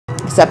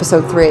It's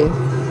episode 3.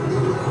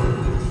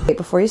 Wait,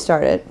 before you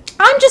start it.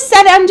 I'm just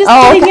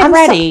getting it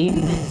ready.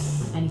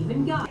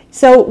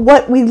 So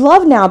what we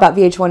love now about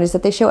VH1 is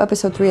that they show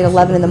episode 3 at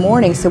 11 in the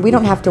morning, so we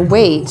don't have to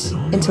wait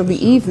until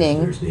the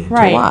evening to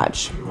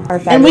watch.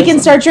 And we can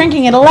start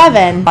drinking at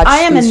 11. Watch I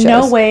am in these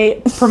no shows.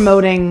 way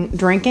promoting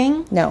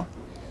drinking. No.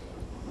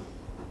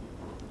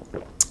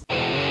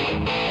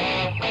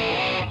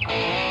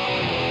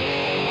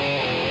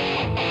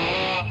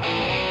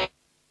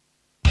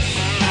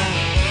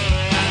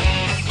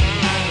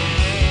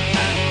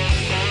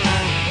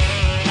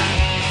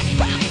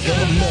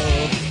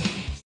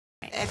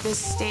 At this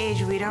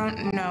stage, we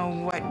don't know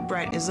what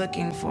Brett is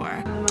looking for.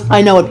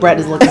 I know what Brett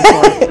is looking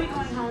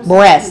for.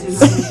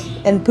 Breasts.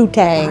 And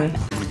putang.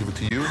 I'm gonna give it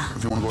to you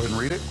if you want to go ahead and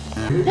read it.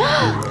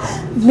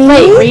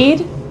 Wait, read?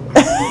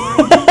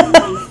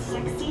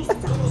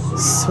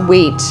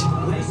 Sweet.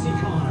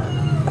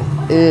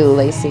 Ooh,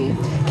 Lacey.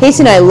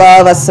 Casey and I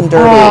love us some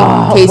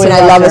derby. Casey and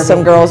I love us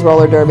some girls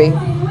roller derby.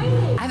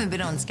 I haven't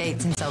been on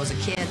skates since I was a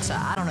kid, so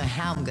I don't know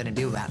how I'm gonna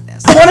do about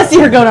this. I want to see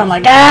her go down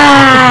like,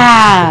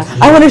 ah!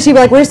 I want her to be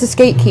like, where's the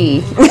skate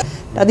key?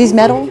 Are these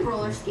metal?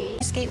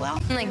 Skate well?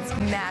 I'm like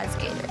mad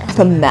skater. I'm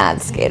a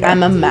mad skater.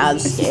 I'm a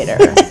mad skater.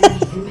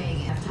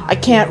 I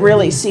can't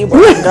really see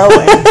where I'm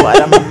going,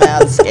 but I'm a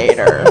mad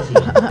skater.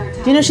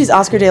 Do you know she's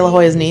Oscar De La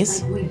Hoya's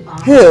niece?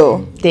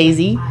 Who?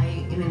 Daisy.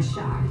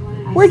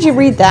 Where'd you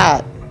read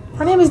that?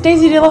 Her name is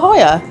Daisy De La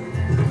Hoya.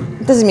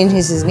 It doesn't mean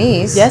he's his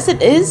niece. Yes,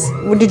 it is.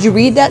 Well, did you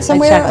read that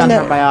somewhere? I checked on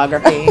her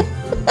biography.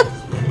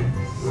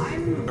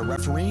 The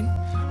referee,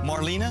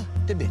 Marlena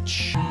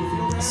DeBitch.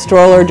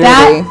 Stroller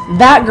derby.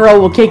 That girl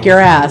will kick your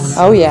ass.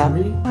 Oh, yeah.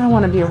 I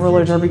want to be a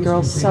roller derby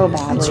girl so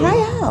badly. Try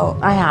out.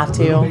 I have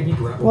to.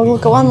 Well, we'll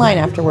go online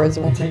afterwards.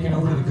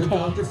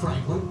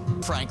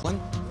 Franklin.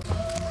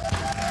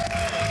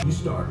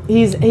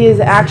 He is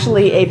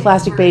actually a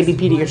plastic baby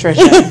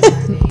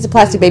pediatrician. He's a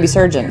plastic baby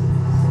surgeon.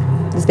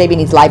 This baby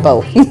needs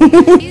lipo.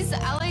 These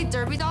LA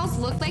Derby dolls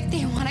look like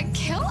they want to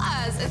kill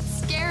us.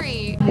 It's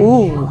scary.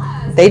 Ooh,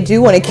 they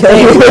do want to kill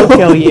They you. will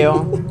kill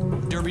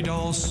you. Derby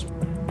dolls.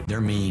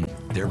 They're mean.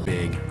 They're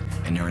big.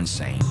 And they're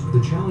insane.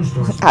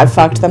 I've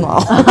fucked them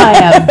all. I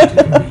have.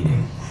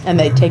 And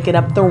they take it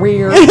up the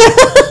rear.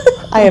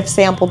 I have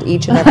sampled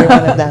each and every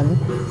one of them.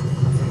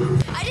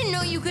 I didn't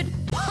know you could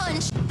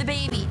punch the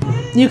baby.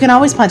 You can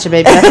always punch a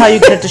baby. That's how you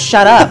get it to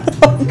shut up.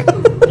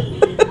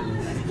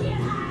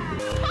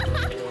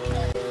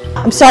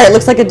 I'm sorry, it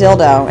looks like a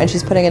dildo, and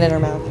she's putting it in her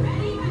mouth.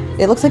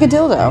 It looks like a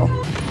dildo.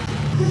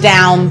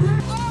 Down.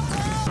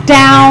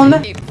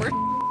 Down.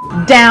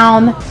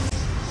 Down.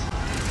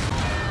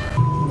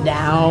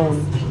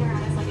 Down.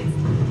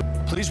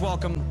 Please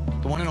welcome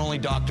the one and only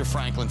Dr.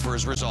 Franklin for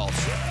his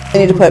results. They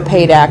need to put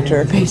paid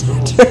actor. Paid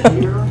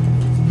actor.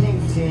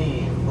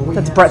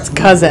 That's Brett's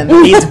cousin.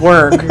 Needs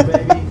work.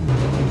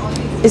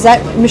 Is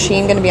that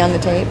machine going to be on the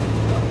tape?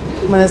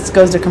 When this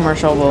goes to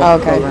commercial, we'll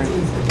Okay. go over it.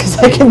 Because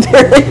I can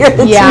barely hear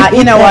the Yeah, TV.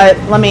 you know what?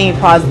 Let me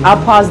pause.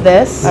 I'll pause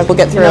this. We'll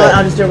get through You know it. what?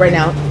 I'll just do it right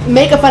now.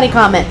 Make a funny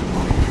comment.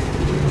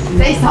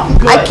 Say something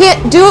good. I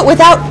can't do it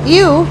without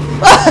you.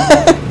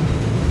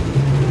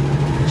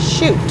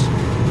 Shoot.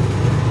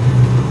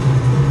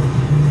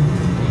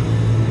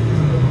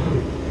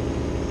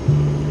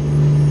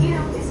 You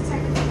know, it's the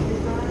type of thing you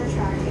go on the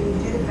track and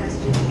you do the best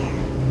you can.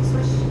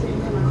 Switch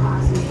didn't come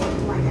across and look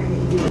like I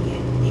didn't do it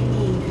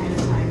any kind of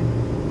time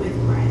with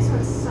Brett. So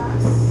it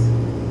sucks.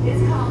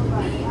 It's called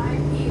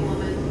VIP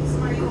woman.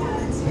 Somebody who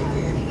wants to take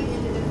it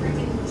into the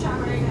freaking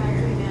shopping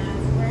factory,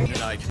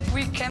 man.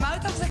 We came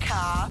out of the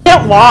car.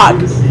 Can't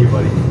walk.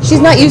 She's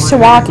not used to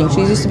walking.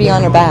 She's used to be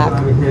on her back.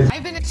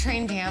 I've been a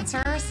trained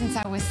dancer since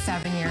I was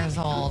 7 years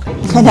old.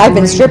 And I've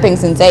been stripping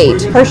since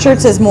 8. Her shirt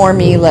says more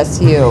me,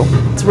 less you.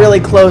 It's really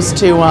close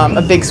to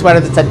a big sweater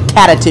that said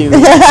Catitude.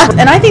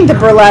 And I think the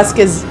burlesque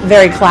is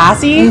very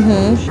classy,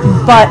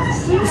 but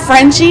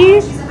Frenchie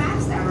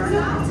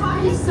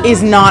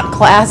is not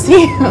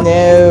classy.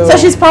 No. So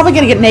she's probably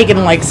going to get naked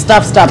and like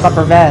stuff up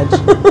her veg.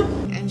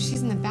 And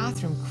she's in the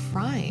bathroom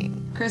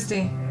crying.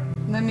 Kristy,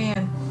 let me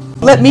in.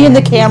 Let me and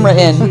the camera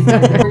in.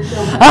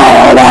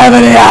 I don't have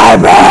any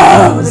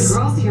eyebrows. The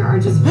girls here are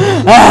just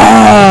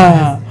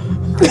Ah.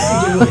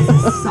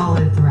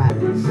 solid threat.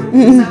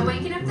 So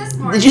waking up this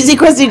morning. Did you see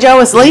Kristy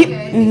Joe asleep?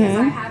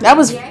 That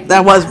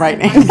was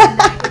frightening.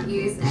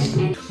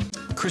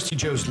 Kristy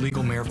Joe's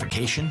legal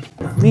marification.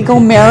 Legal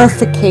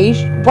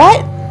marification?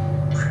 What?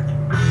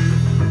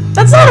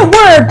 That's not a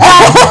word.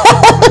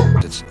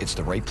 It's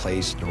the right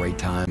place, the right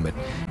time, but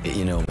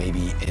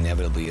maybe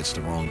inevitably it's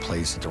the wrong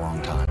place at the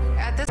wrong time.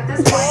 At this point,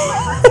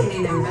 my work's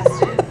getting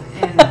invested,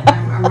 and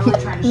I'm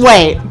really trying to show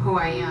Wait. who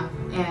I am.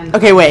 And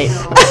Okay, wait.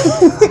 so I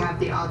have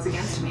the odds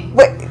against me.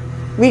 Wait.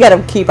 We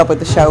gotta keep up with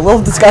the show.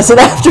 We'll discuss it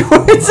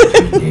afterwards.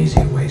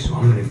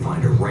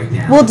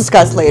 We'll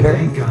discuss later.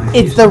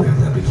 It's the.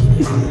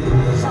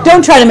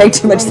 Don't try to make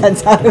too much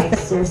sense out of it.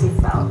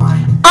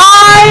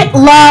 I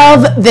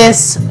love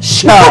this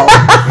show.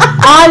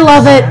 I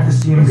love it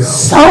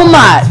so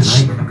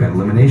much.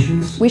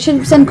 We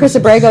should send Chris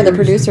Abrego, the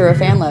producer, a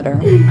fan letter.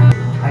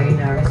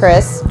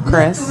 Chris.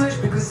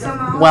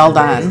 Well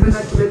done. Do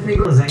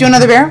you want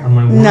another beer?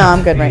 No,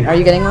 I'm good right now. Are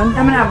you getting one?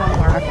 I'm gonna have one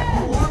more. Okay.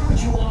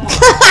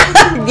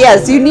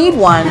 Yes, you need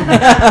one.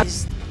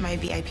 My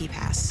VIP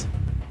pass.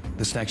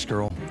 This next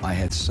girl, I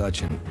had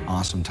such an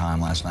awesome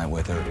time last night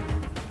with her.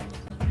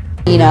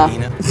 Nina.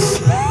 Would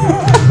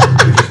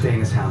you stay in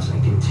this house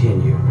and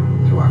continue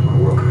to rock my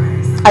world?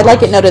 I'd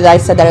like it noted that I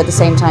said that at the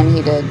same time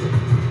he did.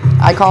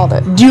 I called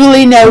it.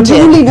 Duly noted.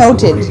 Duly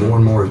noted. More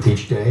and more of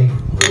each day, a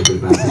little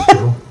bit about this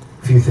girl.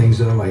 A few things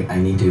though, I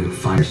need to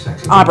find her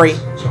sexy. Aubrey.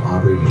 So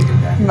Aubrey, when you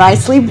come back.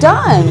 Nicely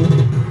done.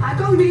 I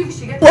believe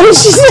she gets What did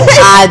she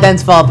say? I then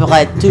fall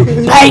blood to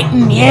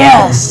Peyton,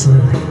 yes.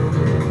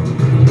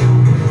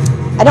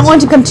 I don't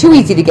want it to come too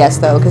easy to guess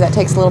though, because that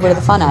takes a little bit of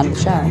the fun out of the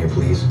show. Here,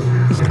 please.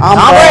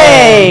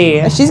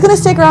 Aubrey. She's gonna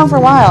stick around for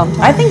a while.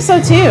 I think so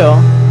too.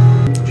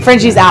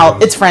 Frenchie's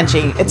out. It's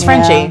Frenchie. It's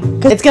Frenchie.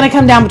 It's gonna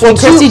come down between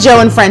Kristy Joe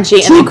and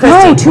Frenchie, and then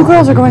Kristy. Two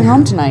girls are going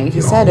home tonight.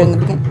 He said in the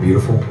beginning.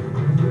 Beautiful.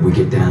 We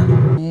get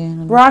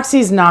down.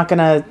 Roxy's not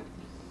gonna.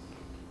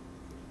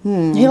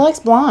 He likes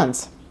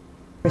blondes.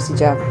 Kristy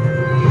Joe.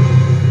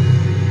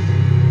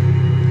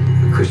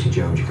 Kristy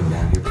Joe, would you come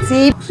down here, please?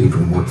 See? See if we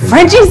can work things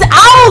Frenchie's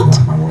out,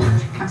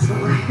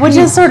 absolutely. which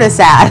is sort of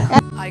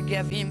sad. I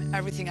gave him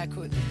everything I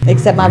could.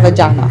 Except my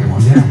vagina. Come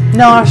on down.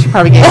 No, she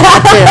probably gave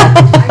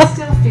that I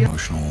still feel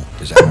Emotional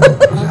disaster.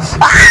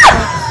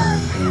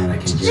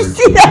 Did you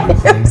see that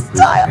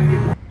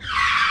hairstyle?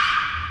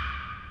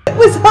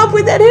 What's up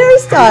with that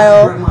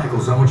hairstyle?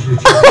 Michaels, I want you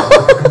to check out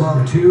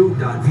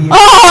welcome2.va.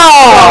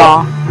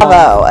 Oh!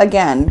 Bravo.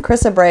 Again,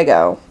 Chris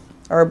Abrego.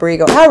 Or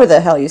Abrigo. However the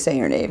hell you say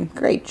your name.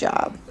 Great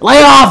job.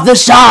 Lay off the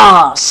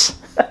sauce.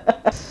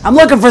 I'm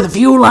looking for the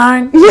fuel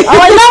line. Oh,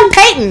 I love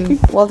Peyton.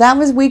 Well, that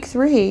was week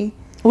 3.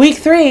 Week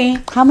 3.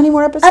 How many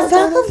more episodes?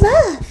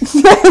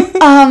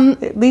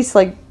 At least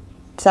like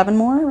 7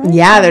 more, right?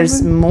 Yeah,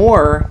 there's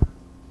more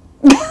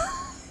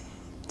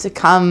to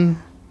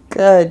come.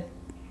 Good.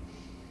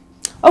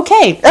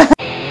 Okay.